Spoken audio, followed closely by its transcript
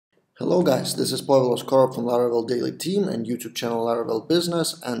Hello guys, this is Pavel Oskarov from Laravel Daily Team and YouTube channel Laravel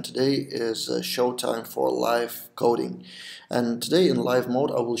Business, and today is showtime for live coding. And today in live mode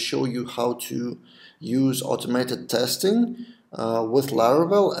I will show you how to use automated testing with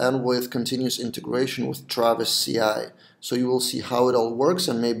Laravel and with continuous integration with Travis CI. So you will see how it all works,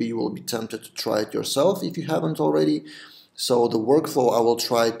 and maybe you will be tempted to try it yourself if you haven't already. So the workflow, I will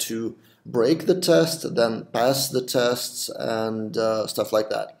try to break the test, then pass the tests, and stuff like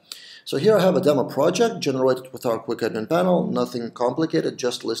that. So here I have a demo project generated with our quick admin panel, nothing complicated,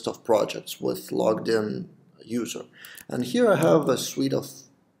 just list of projects with logged in user. And here I have a suite of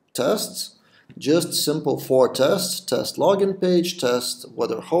tests, just simple 4 tests: test login page, test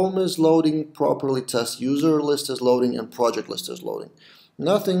whether home is loading properly, test user list is loading, and project list is loading.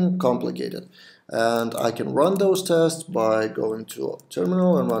 Nothing complicated. And I can run those tests by going to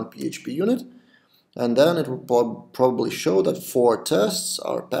terminal and run PHPUnit. And then it will probably show that 4 tests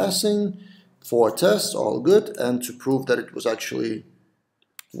are passing, 4 tests, all good. And to prove that it was actually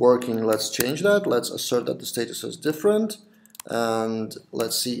working, let's change that. Let's assert that the status is different. And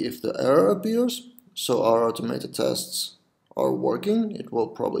let's see if the error appears. So our automated tests are working. It will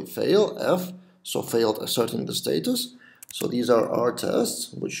probably fail, F, so failed asserting the status. So these are our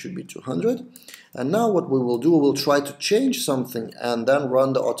tests, which should be 200. And now what we will do, we'll try to change something and then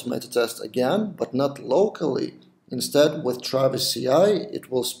run the automated test again, but not locally. Instead, with Travis CI, it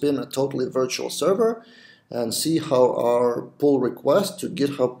will spin a totally virtual server and see how our pull request to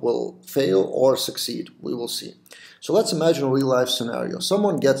GitHub will fail or succeed. We will see. So let's imagine a real-life scenario.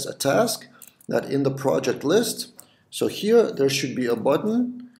 Someone gets a task that in the project list, so here there should be a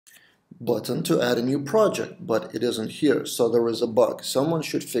button to add a new project, but it isn't here, so there is a bug. Someone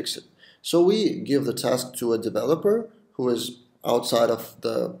should fix it. So we give the task to a developer who is outside of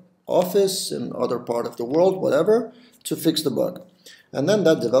the office, in other part of the world, whatever, to fix the bug. And then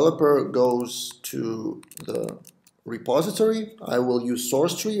that developer goes to the repository. I will use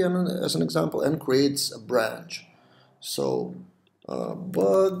source tree as an example, and creates a branch. So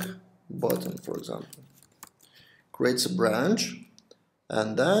bug button, for example, creates a branch.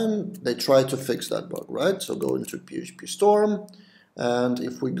 And then they try to fix that bug, right? So go into PHP Storm, and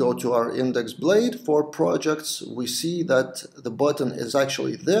if we go to our index blade for projects, we see that the button is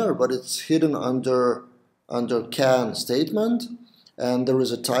actually there, but it's hidden under can statement, and there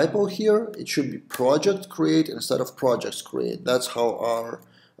is a typo here. It should be project create instead of projects create. That's how our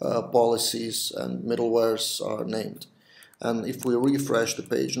policies and middlewares are named. And if we refresh the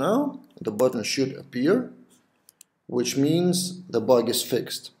page now, the button should appear, which means the bug is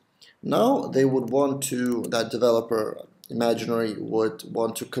fixed. Now they would want to, that developer, imaginary, would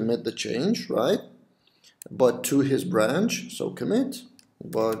want to commit the change, right? But to his branch, so commit,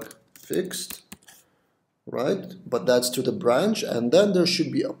 bug fixed, right? But that's to the branch, and then there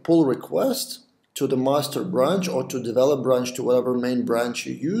should be a pull request to the master branch or to develop branch, to whatever main branch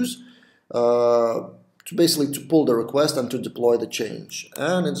you use, to basically to pull the request and to deploy the change.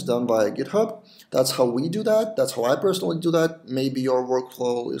 And it's done via GitHub. That's how we do that. That's how I personally do that. Maybe your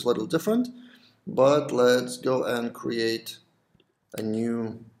workflow is a little different, but let's go and create a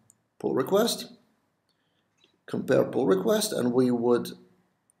new pull request, compare pull request, and we would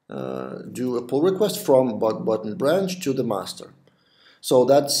do a pull request from bug button branch to the master. So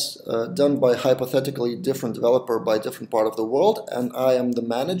that's done by hypothetically different developer by different part of the world, and I am the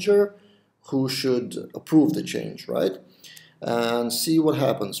manager who should approve the change, right? And see what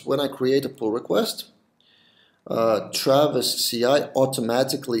happens. When I create a pull request, Travis CI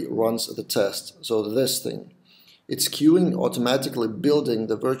automatically runs the test. So this thing, it's queuing, automatically building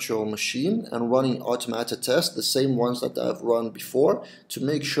the virtual machine and running automated tests, the same ones that I've run before, to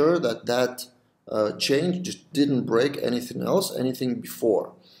make sure that that change just didn't break anything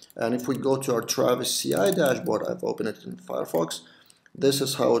before. And if we go to our Travis CI dashboard, I've opened it in Firefox, this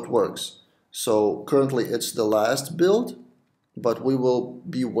is how it works. So currently it's the last build, but we will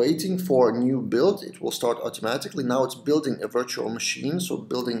be waiting for a new build. It will start automatically. Now it's building a virtual machine, so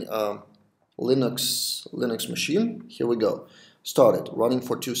building a Linux machine. Here we go. Started, running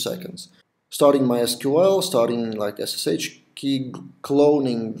for 2 seconds. Starting MySQL, starting like SSH key,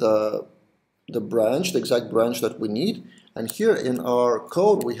 cloning the branch, the exact branch that we need. And here in our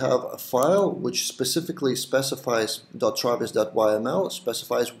code we have a file which specifically specifies .travis.yml,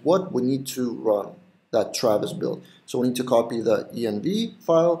 specifies what we need to run that Travis build. So we need to copy the env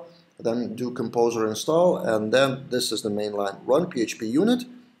file, then do composer install, and then this is the main line. Run PHPUnit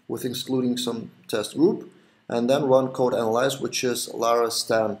with excluding some test group, and then run code analyze, which is Lara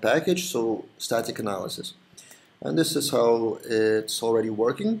stan package, so static analysis. And this is how it's already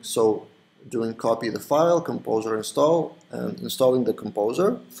working. So doing copy the file, composer install, and installing the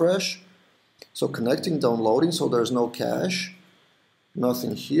composer fresh. So connecting, downloading, so there's no cache,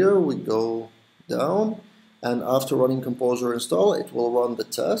 nothing here. We go down, and after running composer install, it will run the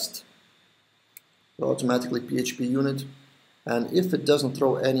test, automatically PHPUnit, and if it doesn't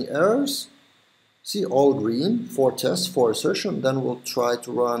throw any errors, see all green, 4 tests, 4 assertion, then we'll try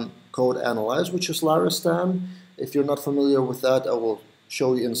to run code analyze, which is Laravel. If you're not familiar with that, I will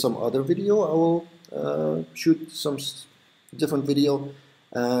show you in some other video. I will shoot some different video,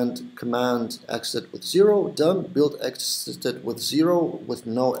 and command exit with 0, done, build exited with 0 with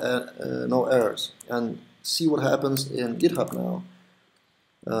no errors, and see what happens in GitHub now.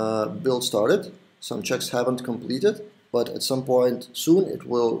 Build started, some checks haven't completed, but at some point soon it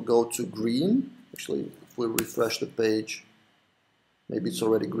will go to green. Actually, if we refresh the page, maybe it's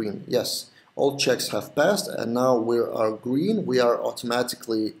already green. Yes, all checks have passed, and now we are green. We are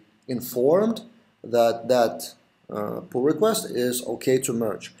automatically informed that that pull request is okay to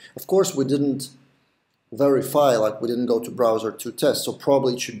merge. Of course, we didn't verify, like we didn't go to browser to test, so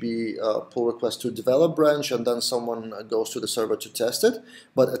probably it should be a pull request to develop branch, and then someone goes to the server to test it.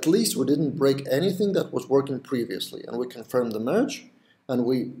 But at least we didn't break anything that was working previously, and we confirm the merge, and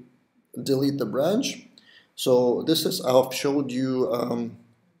we delete the branch. So this is, I've showed you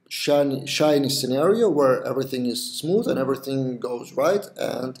shiny scenario where everything is smooth and everything goes right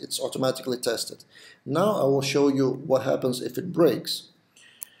and it's automatically tested. Now I will show you what happens if it breaks.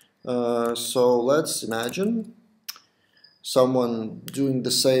 So let's imagine someone doing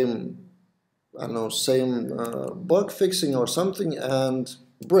the same, I don't know, same bug fixing or something and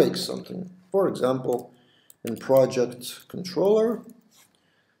breaks something. For example, in project controller,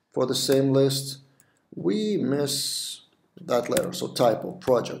 for the same list, we miss that letter, so typo,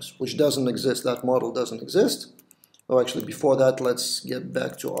 projects, which doesn't exist, that model doesn't exist. Oh, actually, before that, let's get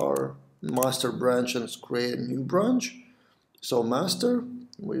back to our master branch and create a new branch. So master,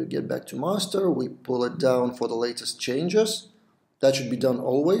 we get back to master, we pull it down for the latest changes. That should be done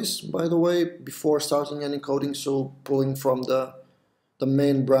always, by the way, before starting any coding, so pulling from the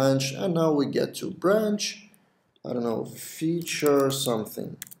main branch, and now we get to branch, I don't know, feature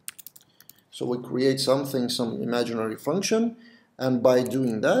something. So we create something, some imaginary function, and by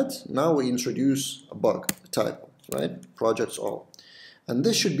doing that, now we introduce a bug, a typo, right? Projects all. And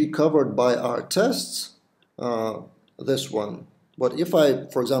this should be covered by our tests, this one. But if I,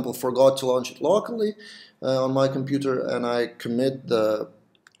 for example, forgot to launch it locally on my computer and I commit the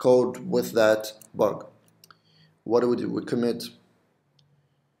code with that bug, what do? We commit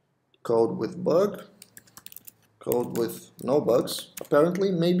code with bug, code with no bugs,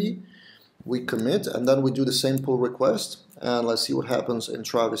 apparently, maybe. We commit, and then we do the same pull request, and let's see what happens in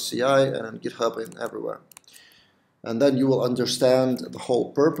Travis CI and in GitHub and everywhere. And then you will understand the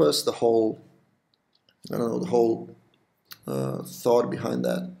whole purpose, the whole, I don't know, the whole thought behind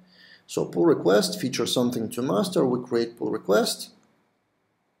that. So pull request, feature something to master, we create pull request,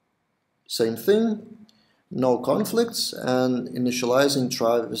 same thing, no conflicts, and initializing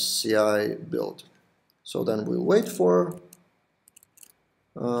Travis CI build. So then we'll wait for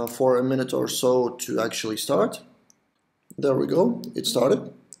a minute or so to actually start. There we go, it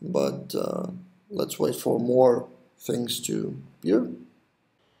started, but let's wait for more things to appear.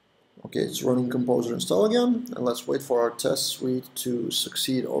 Okay, it's running composer install again, and let's wait for our test suite to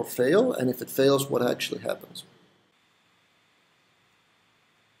succeed or fail, and if it fails, what actually happens.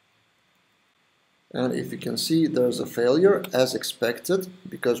 And if you can see, there's a failure as expected,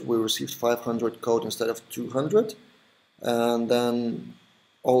 because we received 500 code instead of 200, and then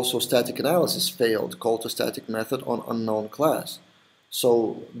also static analysis failed, call to static method on unknown class.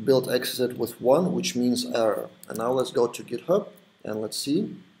 So build exited with 1, which means error. And now let's go to GitHub and let's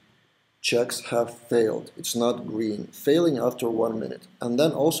see. Checks have failed. It's not green, failing after 1 minute. And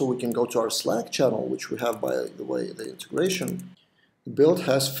then also we can go to our Slack channel, which we have, by the way, the integration. Build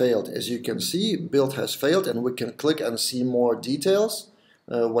has failed. As you can see, build has failed, and we can click and see more details.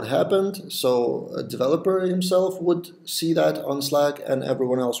 What happened, so a developer himself would see that on Slack and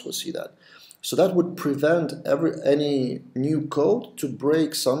everyone else would see that. So that would prevent any new code to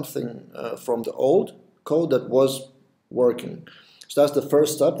break something from the old code that was working. So that's the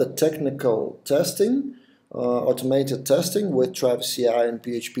first step, the technical testing, automated testing with Travis CI and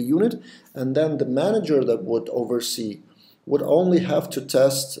PHPUnit, and then the manager that would oversee would only have to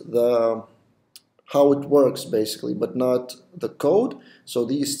test how it works basically, but not the code. So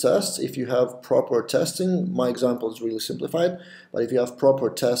these tests, if you have proper testing, my example is really simplified, but if you have proper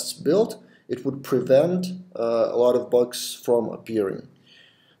tests built, it would prevent a lot of bugs from appearing.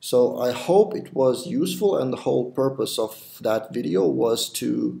 So I hope it was useful, and the whole purpose of that video was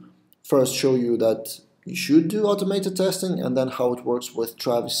to first show you that you should do automated testing, and then how it works with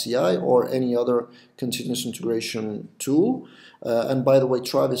Travis CI or any other continuous integration tool. And by the way,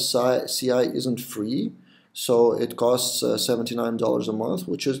 Travis CI isn't free, so it costs $79 a month,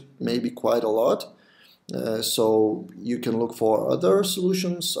 which is maybe quite a lot. So you can look for other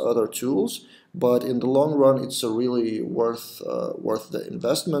solutions, other tools, but in the long run, it's a really worth the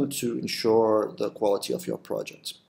investment to ensure the quality of your project.